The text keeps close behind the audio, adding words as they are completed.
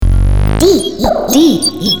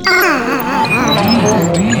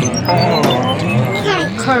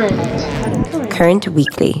Current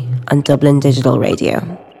Weekly on Dublin Digital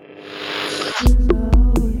Radio.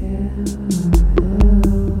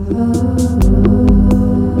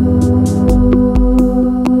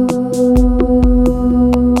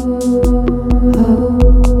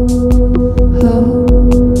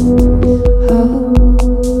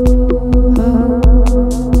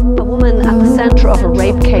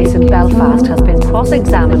 Belfast has been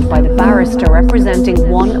cross-examined by the barrister representing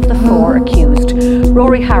one of the four accused.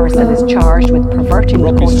 Rory Harrison is charged with perverting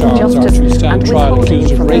the course of justice and trial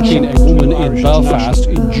accused of raping a woman in Belfast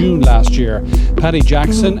in June last year. Paddy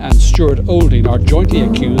Jackson and Stuart Olding are jointly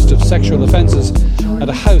accused of sexual offences at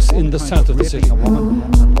a house in the south of the city. A woman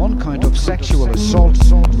on one count of sexual assault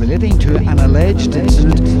relating to an alleged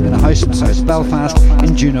incident in a house in South Belfast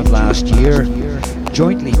in June of last year.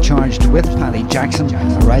 Jointly charged with Paddy Jackson,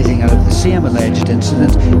 arising out of the same alleged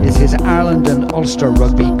incident, is his Ireland and Ulster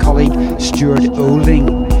rugby colleague Stuart Olding.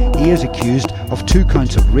 He is accused of 2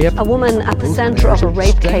 counts of rape. A woman at the centre of a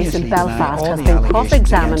rape case in Belfast has been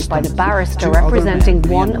cross-examined by the barrister representing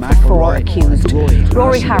one of the four accused.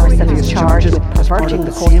 Rory Harrison is charged with perverting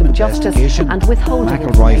the course of justice and withholding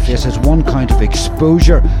McElroy faces 1 count of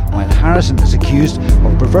exposure, while Harrison is accused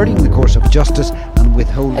of perverting the course of justice and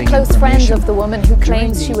withholding A close friend of the woman who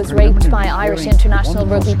claims she was raped by Irish international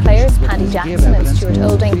rugby players Paddy Jackson and Stuart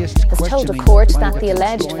Olding has told the court that the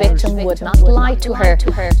alleged victim would not lie to her.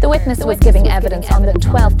 The witness was giving evidence on the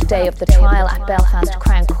 12th day of the trial at Belfast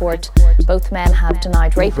Crown Court. Both men have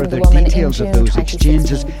denied raping the woman in June 2016. Further details of those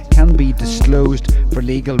exchanges can be disclosed for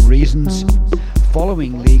legal reasons.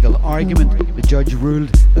 Following legal argument, the judge ruled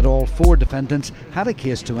that all 4 defendants had a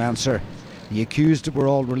case to answer. The accused were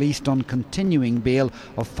all released on continuing bail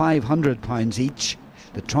of £500 each.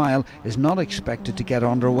 The trial is not expected to get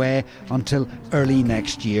underway until early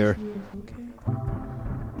next year.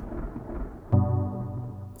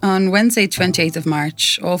 On Wednesday, 28th of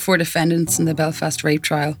March, all 4 defendants in the Belfast rape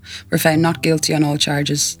trial were found not guilty on all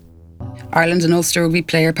charges. Ireland and Ulster rugby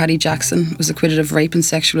player Paddy Jackson was acquitted of rape and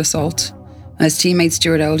sexual assault, and his teammate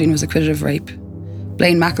Stuart Olding was acquitted of rape.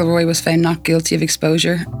 Blaine McElroy was found not guilty of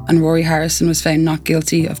exposure, and Rory Harrison was found not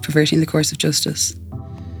guilty of perverting the course of justice.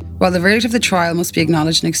 While the verdict of the trial must be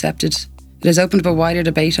acknowledged and accepted, it has opened up a wider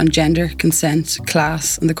debate on gender, consent,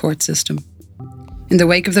 class, and the court system. In the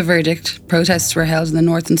wake of the verdict, protests were held in the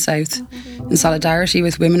north and south in solidarity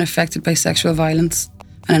with women affected by sexual violence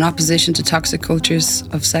and in opposition to toxic cultures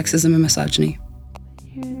of sexism and misogyny.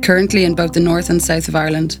 Currently, in both the north and south of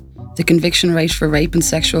Ireland, the conviction rate for rape and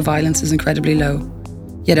sexual violence is incredibly low.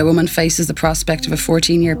 Yet a woman faces the prospect of a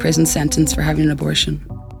 14-year prison sentence for having an abortion.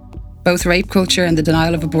 Both rape culture and the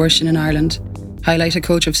denial of abortion in Ireland highlight a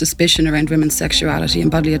culture of suspicion around women's sexuality and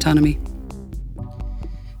bodily autonomy.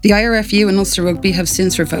 The IRFU and Ulster Rugby have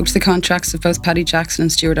since revoked the contracts of both Paddy Jackson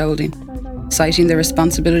and Stuart Olding, citing their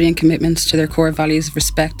responsibility and commitment to their core values of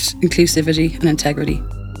respect, inclusivity and integrity.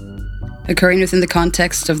 Occurring within the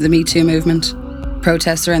context of the Me Too movement,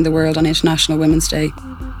 protests around the world on International Women's Day,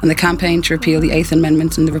 and the campaign to repeal the 8th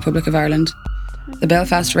Amendment in the Republic of Ireland, the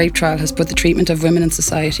Belfast rape trial has put the treatment of women in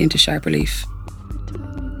society into sharp relief.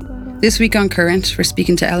 This week on Current, we're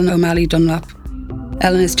speaking to Ellen O'Malley Dunlop.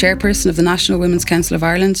 Ellen is chairperson of the National Women's Council of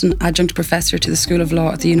Ireland and adjunct professor to the School of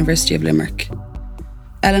Law at the University of Limerick.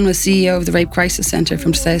 Ellen was CEO of the Rape Crisis Centre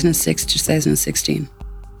from 2006 to 2016.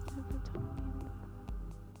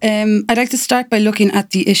 I'd like to start by looking at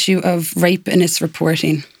the issue of rape and its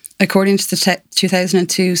reporting. According to the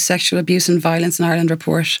 2002 Sexual Abuse and Violence in Ireland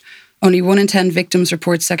report, only 1 in 10 victims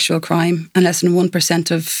report sexual crime, and less than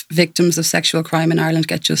 1% of victims of sexual crime in Ireland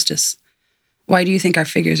get justice. Why do you think our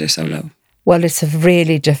figures are so low? Well, it's a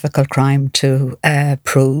really difficult crime to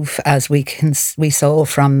prove, as we saw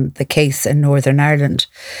from the case in Northern Ireland.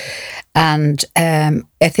 And I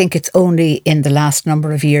think it's only in the last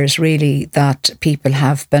number of years, really, that people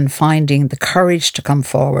have been finding the courage to come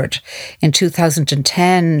forward. In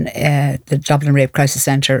 2010, the Dublin Rape Crisis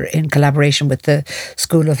Centre, in collaboration with the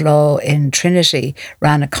School of Law in Trinity,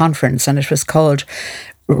 ran a conference, and it was called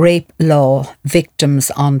Rape Law Victims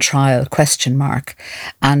on Trial ?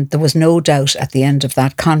 And there was no doubt at the end of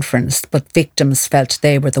that conference, but victims felt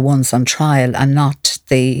they were the ones on trial and not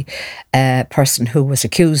the person who was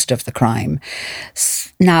accused of the crime.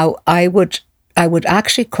 Now, I would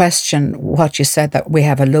actually question what you said, that we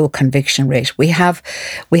have a low conviction rate. We have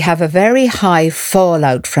a very high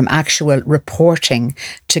fallout from actual reporting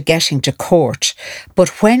to getting to court.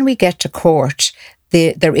 But when we get to court,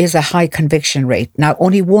 there is a high conviction rate. Now,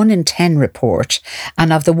 only 1 in 10 report,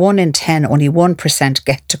 and of the 1 in 10, only 1%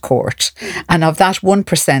 get to court. And of that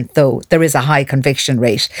 1%, though, there is a high conviction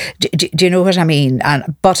rate. Do you know what I mean?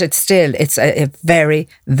 But it's a very,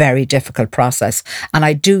 very difficult process. And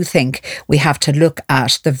I do think we have to look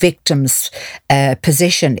at the victim's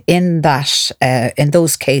position in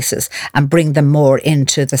those cases and bring them more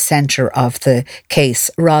into the centre of the case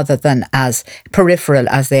rather than as peripheral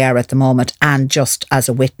as they are at the moment and just as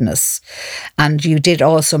a witness. And you did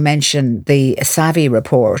also mention the Savvy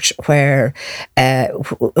report,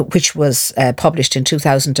 which was published in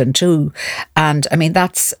 2002. And I mean,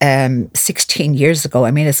 that's 16 years ago.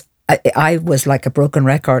 I mean, I was like a broken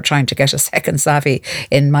record trying to get a second Savvy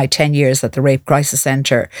in my 10 years at the Rape Crisis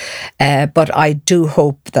Centre. But I do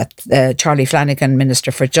hope that Charlie Flanagan,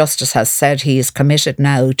 Minister for Justice, has said he is committed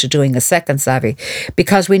now to doing a second Savvy,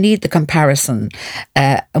 because we need the comparison.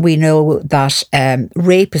 We know that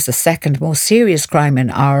rape is the second most serious crime in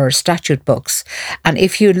our statute books. And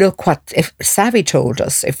if you look if Savvy told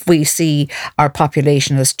us, if we see our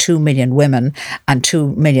population as 2 million women and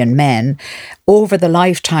 2 million men, over the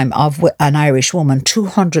lifetime of an Irish woman,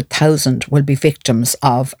 200,000 will be victims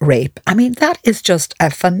of rape. I mean, that is just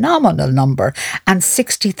a phenomenal number, and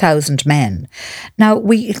 60,000 men. Now,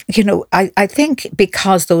 I think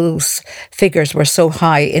because those figures were so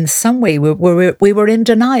high, in some way we were in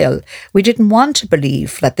denial. We didn't want to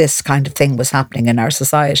believe that this kind of thing was happening in our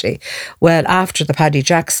society. Well, after the Paddy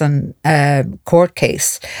Jackson court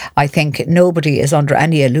case, I think nobody is under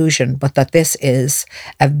any illusion but that this is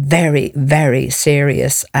a very, very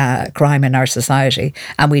serious crime in our society,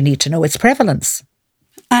 and we need to know its prevalence.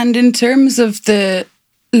 And in terms of the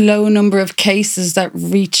low number of cases that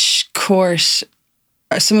reach court,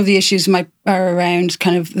 some of the issues are around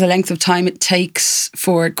kind of the length of time it takes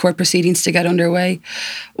for court proceedings to get underway.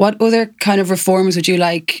 What other kind of reforms would you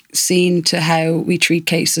like seen to how we treat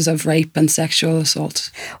cases of rape and sexual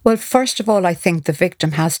assault? Well, first of all, I think the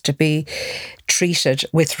victim has to be treated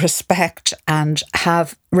with respect and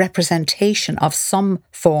have representation of some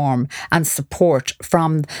form and support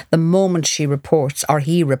from the moment she reports or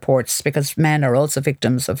he reports, because men are also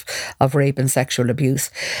victims of rape and sexual abuse.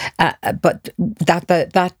 But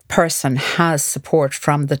that person has support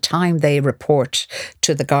from the time they report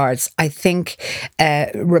to the guards. I think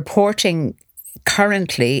reporting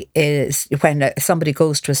currently is when somebody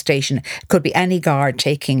goes to a station. It could be any guard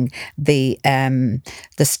taking the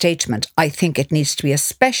statement. I think it needs to be a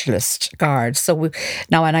specialist guard. So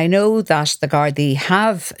now, and I know that the Gardaí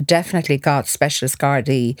have definitely got specialist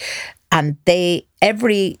Gardaí, and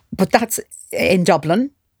but that's in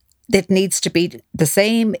Dublin. It needs to be the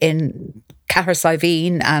same in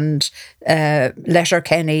Cahersiveen and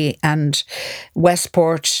Letterkenny and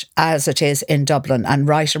Westport as it is in Dublin, and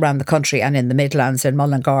right around the country and in the Midlands, in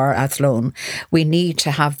Mullingar, Athlone. We need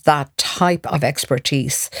to have that type of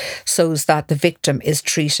expertise so that the victim is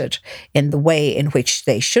treated in the way in which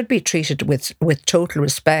they should be treated, with total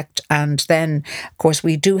respect. And then, of course,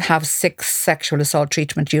 we do have 6 sexual assault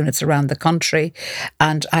treatment units around the country,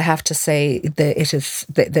 and I have to say that it is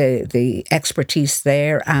the expertise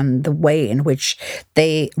there and the way in which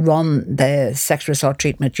they run the sexual assault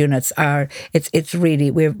treatment units it's really,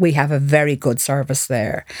 we have a very good service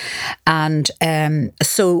there. And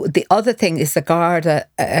so the other thing is the Garda,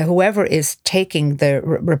 whoever is taking the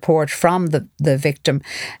report from the victim,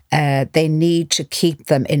 they need to keep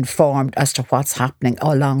them informed as to what's happening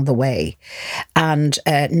along the way. And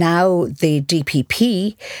now the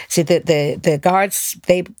DPP, see the guards,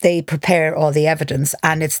 they prepare all the evidence,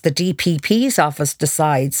 and it's the DPP's office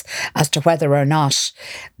decides as to whether or not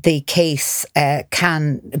the case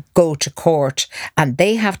can go to court, and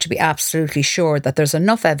they have to be absolutely sure that there's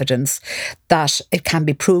enough evidence that it can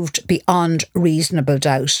be proved beyond reasonable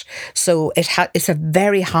doubt. So it's a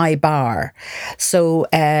very high bar. So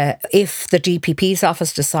if the DPP's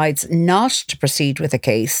office decides not to proceed with a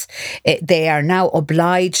case, they are now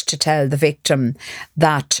obliged to tell the victim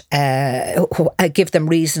that, give them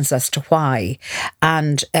reasons as to why.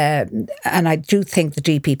 And I do think the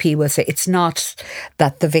DPP will say it's not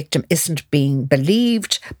that the victim isn't being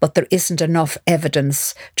believed, but there isn't enough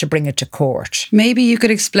evidence to bring it to court. Maybe you could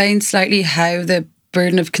explain slightly how the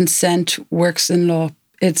burden of consent works in law.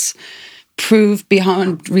 It's proved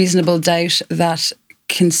beyond reasonable doubt that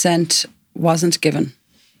consent wasn't given.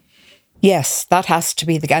 Yes, that has to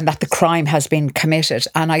be and that the crime has been committed.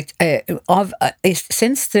 And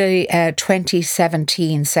since the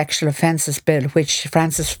 2017 Sexual Offences Bill, which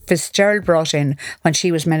Frances Fitzgerald brought in when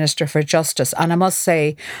she was Minister for Justice, and I must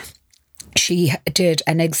say, she did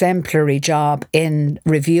an exemplary job in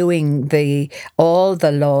reviewing all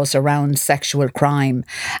the laws around sexual crime.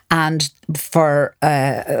 And I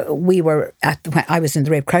was in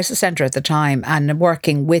the Rape Crisis Centre at the time, and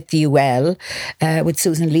working with UL, with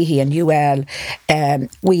Susan Leahy and UL,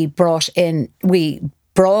 we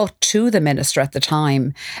brought to the Minister at the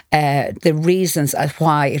time the reasons as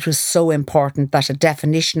why it was so important that a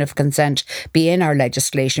definition of consent be in our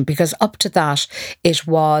legislation, because up to that it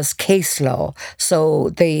was case law. So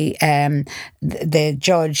the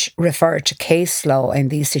judge referred to case law in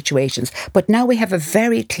these situations. But now we have a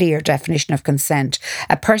very clear definition of consent.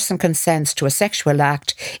 A person consents to a sexual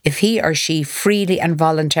act if he or she freely and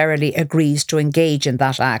voluntarily agrees to engage in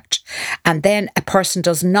that act. And then a person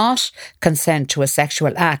does not consent to a sexual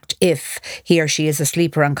act if he or she is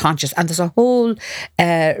asleep or unconscious. And there's a whole,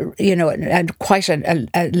 and quite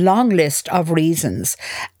a long list of reasons,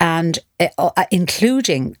 and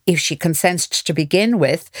including if she consents to begin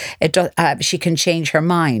with, she can change her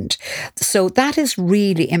mind. So that is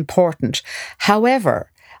really important.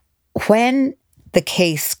 However, when the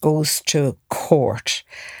case goes to court,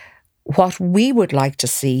 what we would like to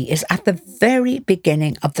see is at the very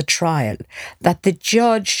beginning of the trial that the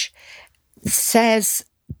judge says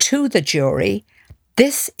to the jury,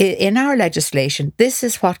 this, in our legislation, this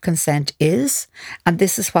is what consent is, and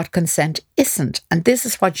this is what consent isn't. And this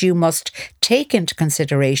is what you must take into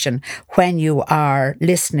consideration when you are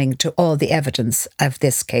listening to all the evidence of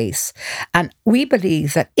this case. And we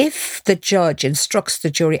believe that if the judge instructs the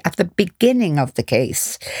jury at the beginning of the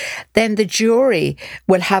case, then the jury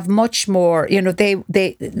will have much more,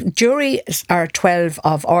 juries are 12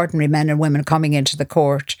 of ordinary men and women coming into the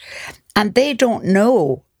court, and they don't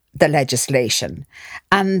know the legislation,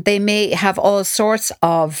 and they may have all sorts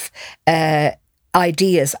of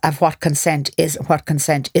ideas of what consent is and what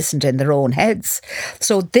consent isn't in their own heads.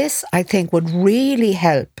 So this, I think, would really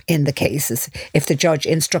help in the cases if the judge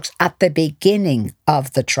instructs at the beginning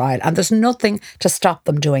of the trial, and there's nothing to stop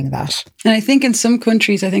them doing that. And I think in some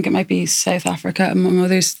countries, I think it might be South Africa among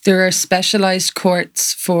others, there are specialised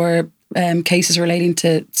courts for cases relating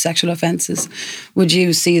to sexual offences. Would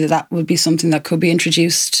you see that would be something that could be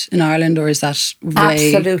introduced in Ireland, or is that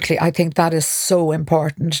Absolutely. I think that is so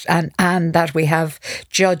important, and that we have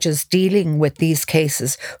judges dealing with these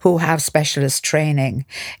cases who have specialist training.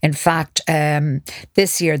 In fact,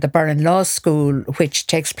 this year the Burren Law School, which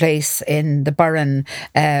takes place in the Burren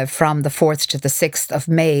from the 4th to the 6th of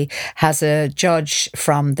May, has a judge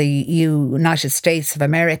from the United States of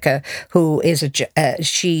America who is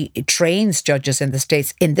she trains judges in the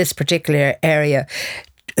States in this particular area,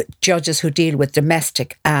 judges who deal with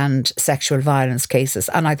domestic and sexual violence cases.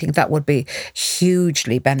 And I think that would be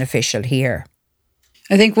hugely beneficial here.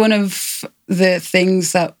 I think one of the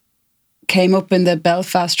things that came up in the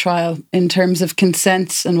Belfast trial in terms of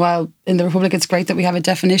consent, and while in the Republic it's great that we have a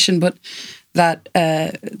definition, but that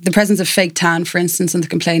the presence of fake tan, for instance, in the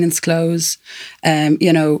complainant's clothes,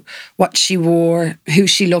 what she wore, who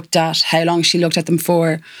she looked at, how long she looked at them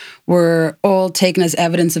for, were all taken as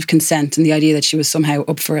evidence of consent and the idea that she was somehow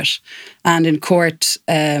up for it. And in court,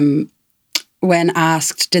 when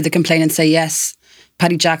asked, did the complainant say yes,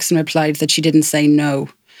 Paddy Jackson replied that she didn't say no.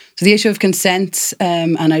 So the issue of consent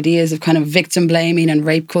and ideas of kind of victim blaming and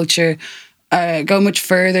rape culture go much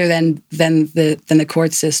further than the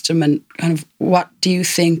court system. And kind of what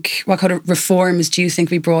kind of reforms do you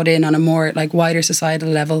think we brought in on a more wider societal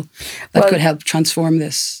level that could help transform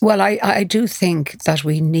this? Well, I do think that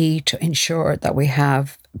we need to ensure that we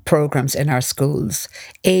have programs in our schools,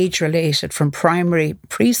 age-related, from primary,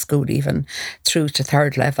 preschool even, through to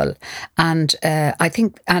third level. And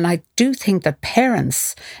I do think that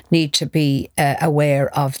parents need to be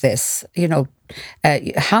aware of this.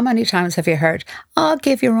 How many times have you heard, "Oh,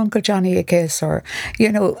 give your Uncle Johnny a kiss," or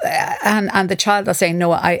and the child is saying,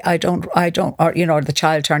 "No, I don't," or the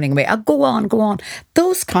child turning away, "Oh, go on."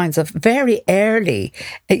 Those kinds of very early,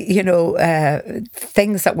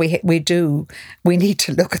 things that we do, we need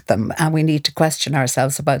to look at them and we need to question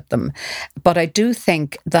ourselves about them. But I do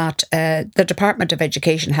think that the Department of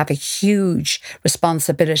Education have a huge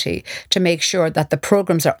responsibility to make sure that the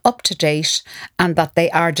programs are up to date and that they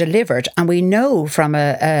are delivered. And we know from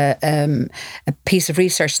a piece of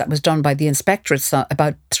research that was done by the inspectorates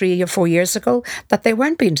about 3 or 4 years ago that they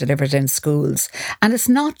weren't being delivered in schools. And it's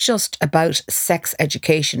not just about sex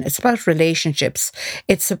education, it's about relationships.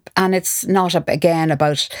 It's not again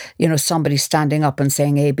about somebody standing up and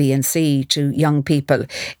saying A, B and C to young people.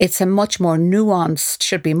 It's should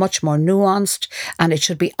be much more nuanced, and it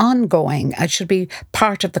should be ongoing. It should be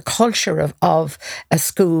part of the culture of a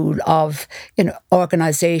school, of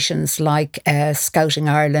organisations like Scouting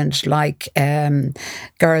Ireland, like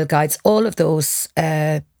Girl Guides, all of those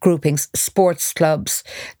groupings, sports clubs,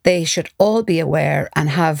 they should all be aware and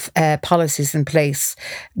have policies in place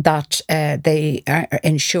that they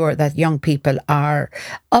ensure that young people are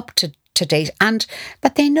up to date and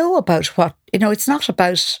that they know about what, it's not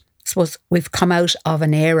about, I suppose we've come out of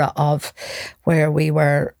an era of where we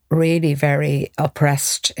were really very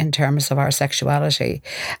oppressed in terms of our sexuality,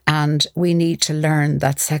 and we need to learn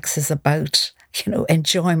that sex is about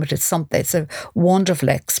enjoyment. It's a wonderful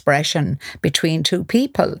expression between two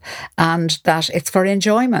people, and that it's for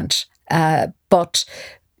enjoyment. But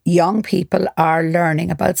young people are learning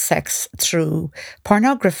about sex through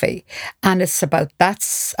pornography, and that's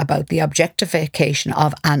about the objectification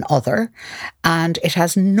of an other, and it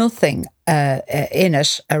has nothing in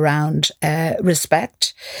it around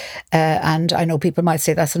respect. And I know people might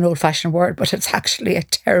say that's an old-fashioned word, but it's actually a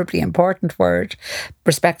terribly important word.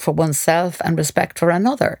 Respect for oneself and respect for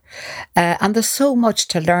another. And there's so much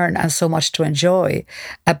to learn and so much to enjoy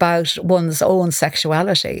about one's own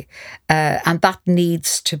sexuality. And that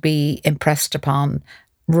needs to be impressed upon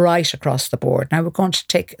right across the board. Now, we're going to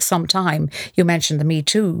take some time. You mentioned the Me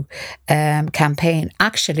Too campaign.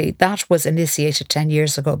 Actually, that was initiated 10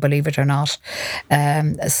 years ago, believe it or not.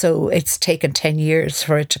 So it's taken 10 years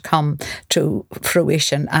for it to come to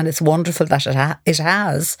fruition, and it's wonderful that it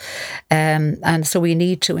has. And so we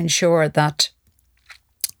need to ensure that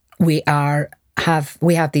we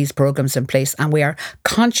have these programs in place, and we are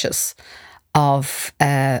conscious of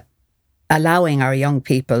allowing our young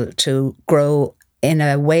people to grow in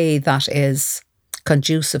a way that is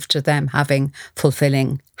conducive to them having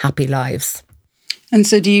fulfilling, happy lives. And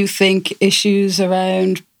so do you think issues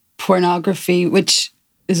around pornography, which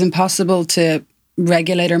is impossible to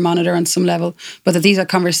regulate or monitor on some level, but that these are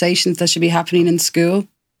conversations that should be happening in school?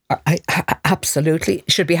 Absolutely.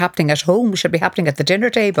 Should be happening at home, should be happening at the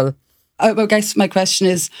dinner table. I guess my question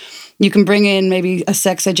is, you can bring in maybe a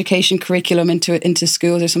sex education curriculum into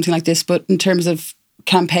schools or something like this, but in terms of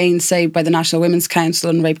campaigns, say, by the National Women's Council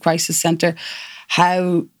and Rape Crisis Centre,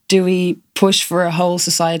 how do we push for a whole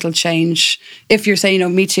societal change? If you're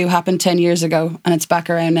saying, Me Too happened 10 years ago and it's back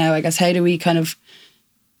around now, I guess, how do we kind of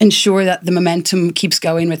ensure that the momentum keeps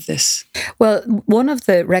going with this? Well, one of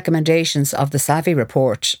the recommendations of the Savvy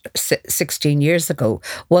report 16 years ago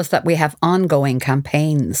was that we have ongoing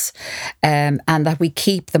campaigns and that we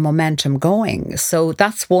keep the momentum going. So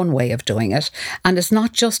that's one way of doing it. And it's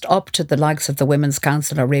not just up to the likes of the Women's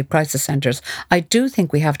Council or Rape Crisis Centres. I do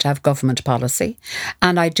think we have to have government policy.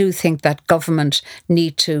 And I do think that government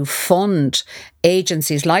need to fund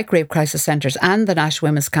agencies like Rape Crisis Centres and the National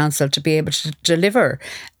Women's Council to be able to deliver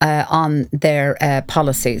on their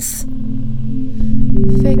policies.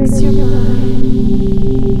 Fix your mind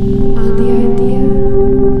on the idea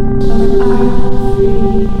of art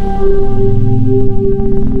free.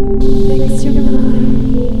 Fix your mind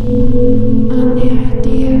on the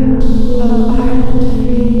idea of art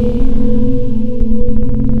free.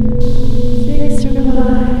 Fix your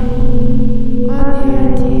mind on the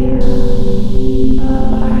idea of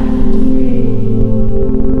art free.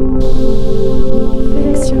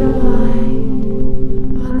 Fix your mind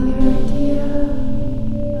on the idea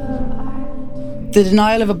of Ireland. The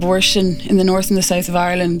denial of abortion in the north and the south of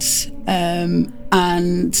Ireland,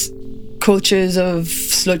 and cultures of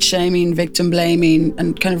slut shaming, victim blaming,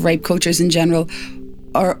 and kind of rape cultures in general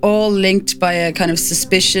are all linked by a kind of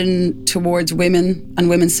suspicion towards women and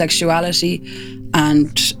women's sexuality,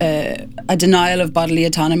 and a denial of bodily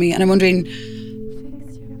autonomy. And I'm wondering,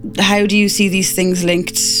 how do you see these things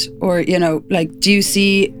linked? Or, do you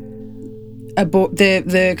see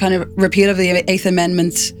the kind of repeal of the Eighth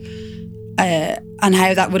Amendment and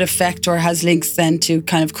how that would affect or has links then to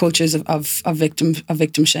kind of cultures of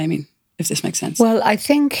victim shaming, if this makes sense? Well, I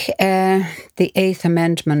think the Eighth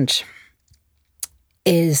Amendment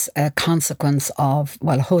is a consequence of,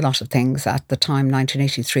 a whole lot of things. At the time,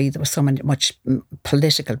 1983, there was so much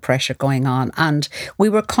political pressure going on, and we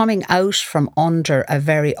were coming out from under a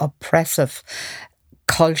very oppressive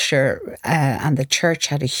culture, and the church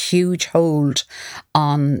had a huge hold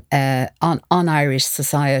on Irish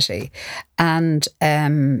society, and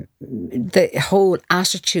the whole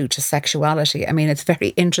attitude to sexuality. I mean, it's very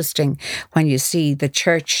interesting when you see the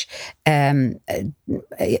church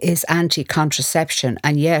is anti-contraception,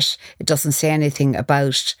 and yet it doesn't say anything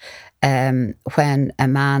about when a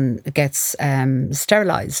man gets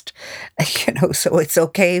sterilised. So it's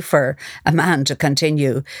okay for a man to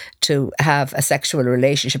continue to have a sexual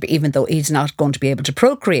relationship, even though he's not going to be able to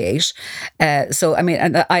procreate. I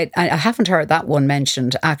haven't heard that one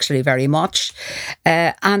mentioned actually very much.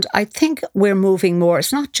 And I think we're moving more.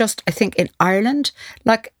 It's not just, I think, in Ireland,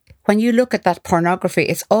 like when you look at that pornography,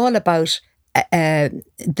 it's all about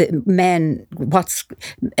the men, what's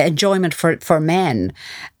enjoyment for men.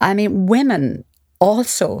 I mean, women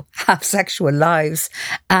also have sexual lives,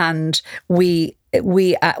 and that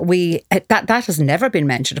has never been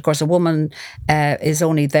mentioned. Of course, a woman is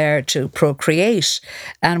only there to procreate,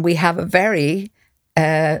 and we have a very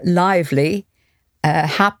lively,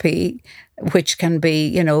 happy, which can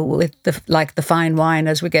be, with the fine wine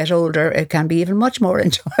as we get older, it can be even much more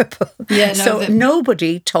enjoyable. Yeah,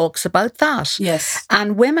 nobody talks about that. Yes.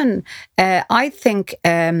 And women, I think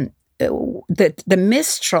the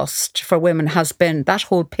mistrust for women has been, that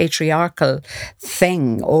whole patriarchal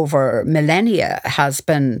thing over millennia has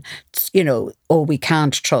been, we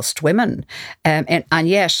can't trust women. And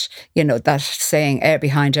yet, that saying,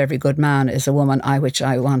 behind every good man is a woman, which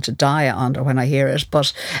I want to die under when I hear it.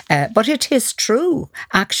 But it is true,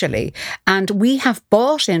 actually. And we have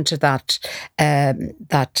bought into that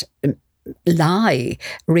lie,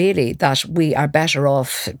 really, that we are better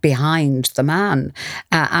off behind the man.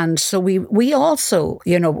 And so we also,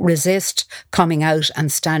 resist coming out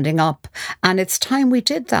and standing up. And it's time we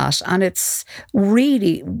did that. And it's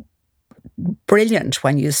really brilliant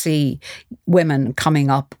when you see women coming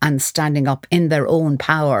up and standing up in their own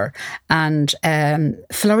power and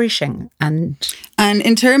flourishing. And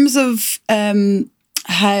in terms of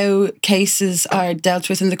how cases are dealt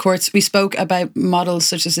with in the courts, we spoke about models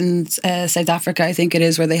such as in South Africa, I think it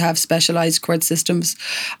is, where they have specialised court systems.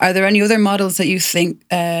 Are there any other models that you think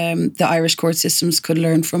the Irish court systems could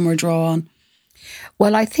learn from or draw on?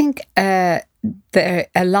 Well, I think a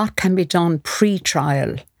lot can be done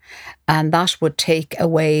pre-trial. And that would take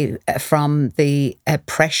away from the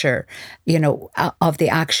pressure, of the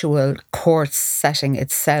actual court setting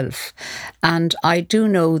itself. And I do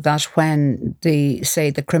know that when the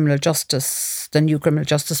new criminal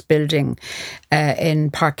justice building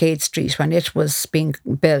in Parkade Street, when it was being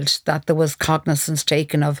built, that there was cognizance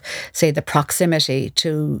taken of, say, the proximity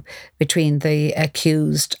between the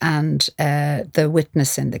accused and the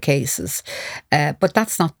witness in the cases. But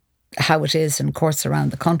that's not how it is in courts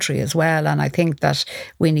around the country as well. And I think that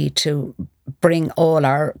we need to bring all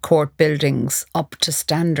our court buildings up to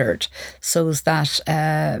standard so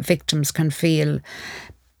that victims can feel,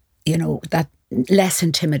 that less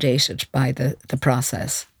intimidated by the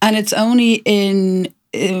process. And it's only in,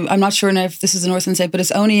 I'm not sure now if this is the Northern State, but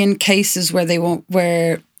it's only in cases where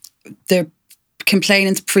where the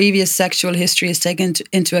complainant's previous sexual history is taken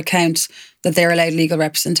into account that they're allowed legal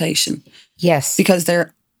representation. Yes. Because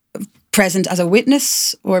they're present as a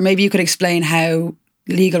witness, or maybe you could explain how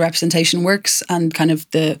legal representation works and kind of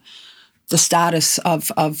the status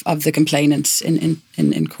of the complainants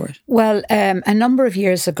in court. Well, a number of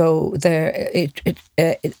years ago,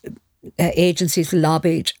 agencies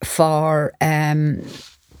lobbied for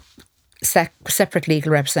separate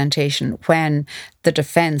legal representation when the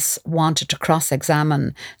defence wanted to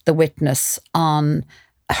cross-examine the witness on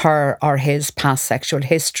her or his past sexual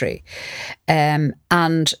history. And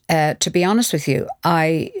to be honest with you,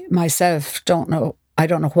 I myself don't know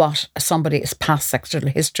what somebody's past sexual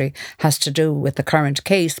history has to do with the current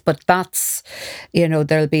case, but that's,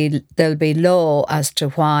 there'll be law as to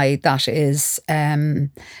why that is, there'll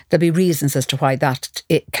be reasons as to why that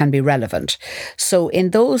it can be relevant. So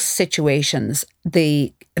in those situations,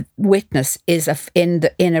 the witness is in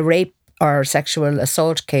a rape or sexual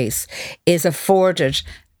assault case is afforded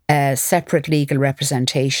separate legal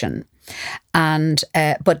representation. And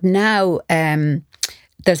but now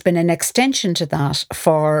there's been an extension to that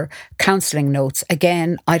for counselling notes.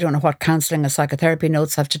 Again, I don't know what counselling and psychotherapy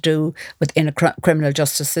notes have to do within a criminal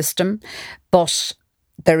justice system, but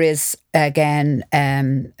there is, again,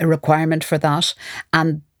 a requirement for that.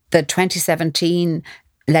 And the 2017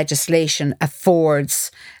 legislation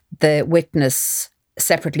affords the witness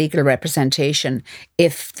separate legal representation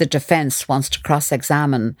if the defence wants to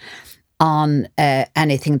cross-examine on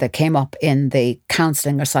anything that came up in the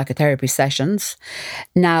counselling or psychotherapy sessions.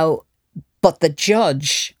 Now, but the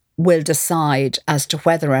judge will decide as to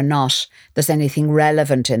whether or not there's anything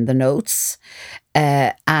relevant in the notes,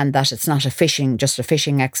 and that it's not just a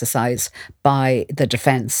fishing exercise by the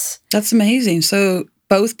defence. That's amazing. So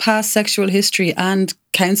both past sexual history and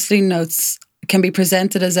counselling notes can be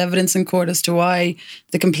presented as evidence in court as to why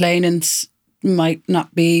the complainants might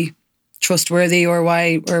not be trustworthy or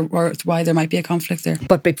why there might be a conflict there.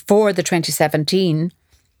 But before the 2017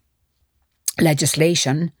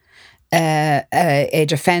 legislation, a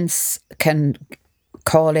defence can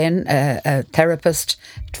call in a therapist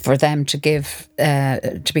for them to give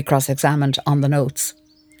to be cross-examined on the notes.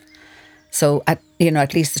 So at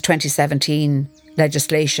least the 2017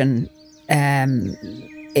 legislation on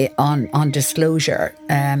disclosure,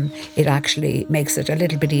 it actually makes it a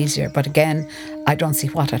little bit easier. But again, I don't see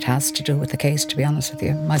what it has to do with the case, to be honest with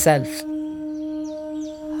you, myself.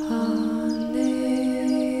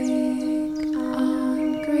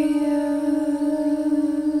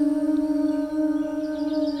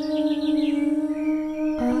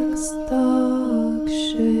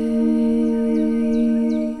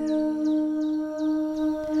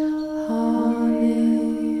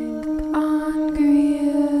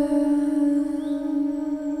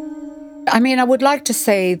 I mean, I would like to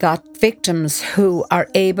say that victims who are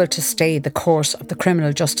able to stay the course of the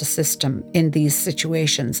criminal justice system in these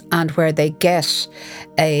situations and where they get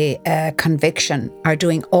a conviction are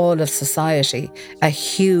doing all of society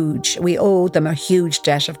we owe them a huge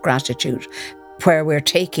debt of gratitude, where we're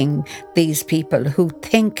taking these people who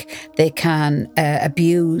think they can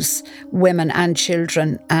abuse women and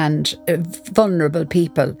children and vulnerable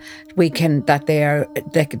people.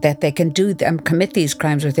 That they can do them, commit these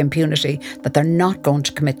crimes with impunity. That they're not going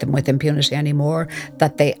to commit them with impunity anymore.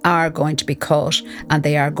 That they are going to be caught and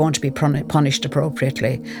they are going to be punished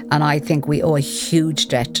appropriately. And I think we owe a huge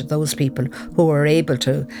debt to those people who are able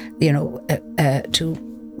to,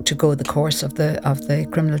 to go the course of the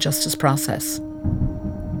criminal justice process.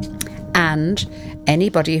 And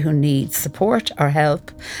anybody who needs support or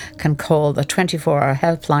help can call the 24-hour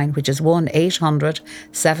helpline, which is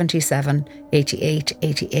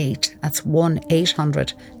 1-800-77-88-88. That's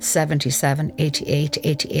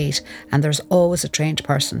 1-800-77-88-88. And there's always a trained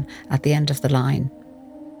person at the end of the line.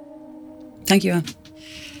 Thank you, Anne.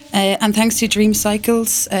 And thanks to Dream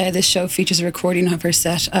Cycles, this show features a recording of her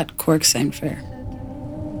set at Cork Sound Fair.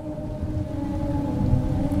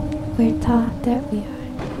 We're taught that we are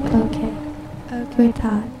okay. We're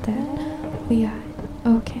taught that we are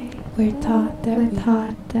okay. We're taught that we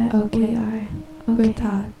are. We're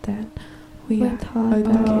taught that we are. We're taught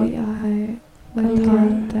that we are. We're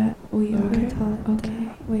taught that we are. We're taught okay.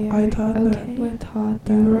 We are okay. We're taught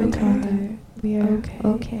that we are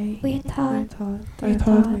okay. We're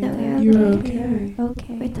taught that you're okay.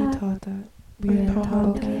 Okay. We're taught that. We're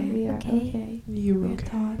taught that we are okay. You're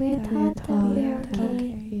okay. We're taught that we are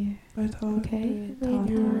okay. We're taught okay.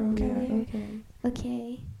 You're okay.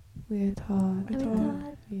 Okay. We're taught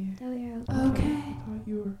that we are okay.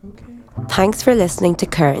 You're okay. Thanks for listening to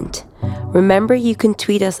Current. Remember, you can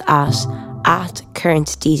tweet us at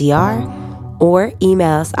CurrentDDR or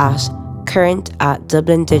email us at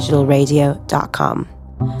current@dublindigitalradio.com.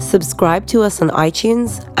 Subscribe to us on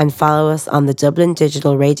iTunes and follow us on the Dublin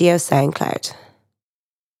Digital Radio SoundCloud.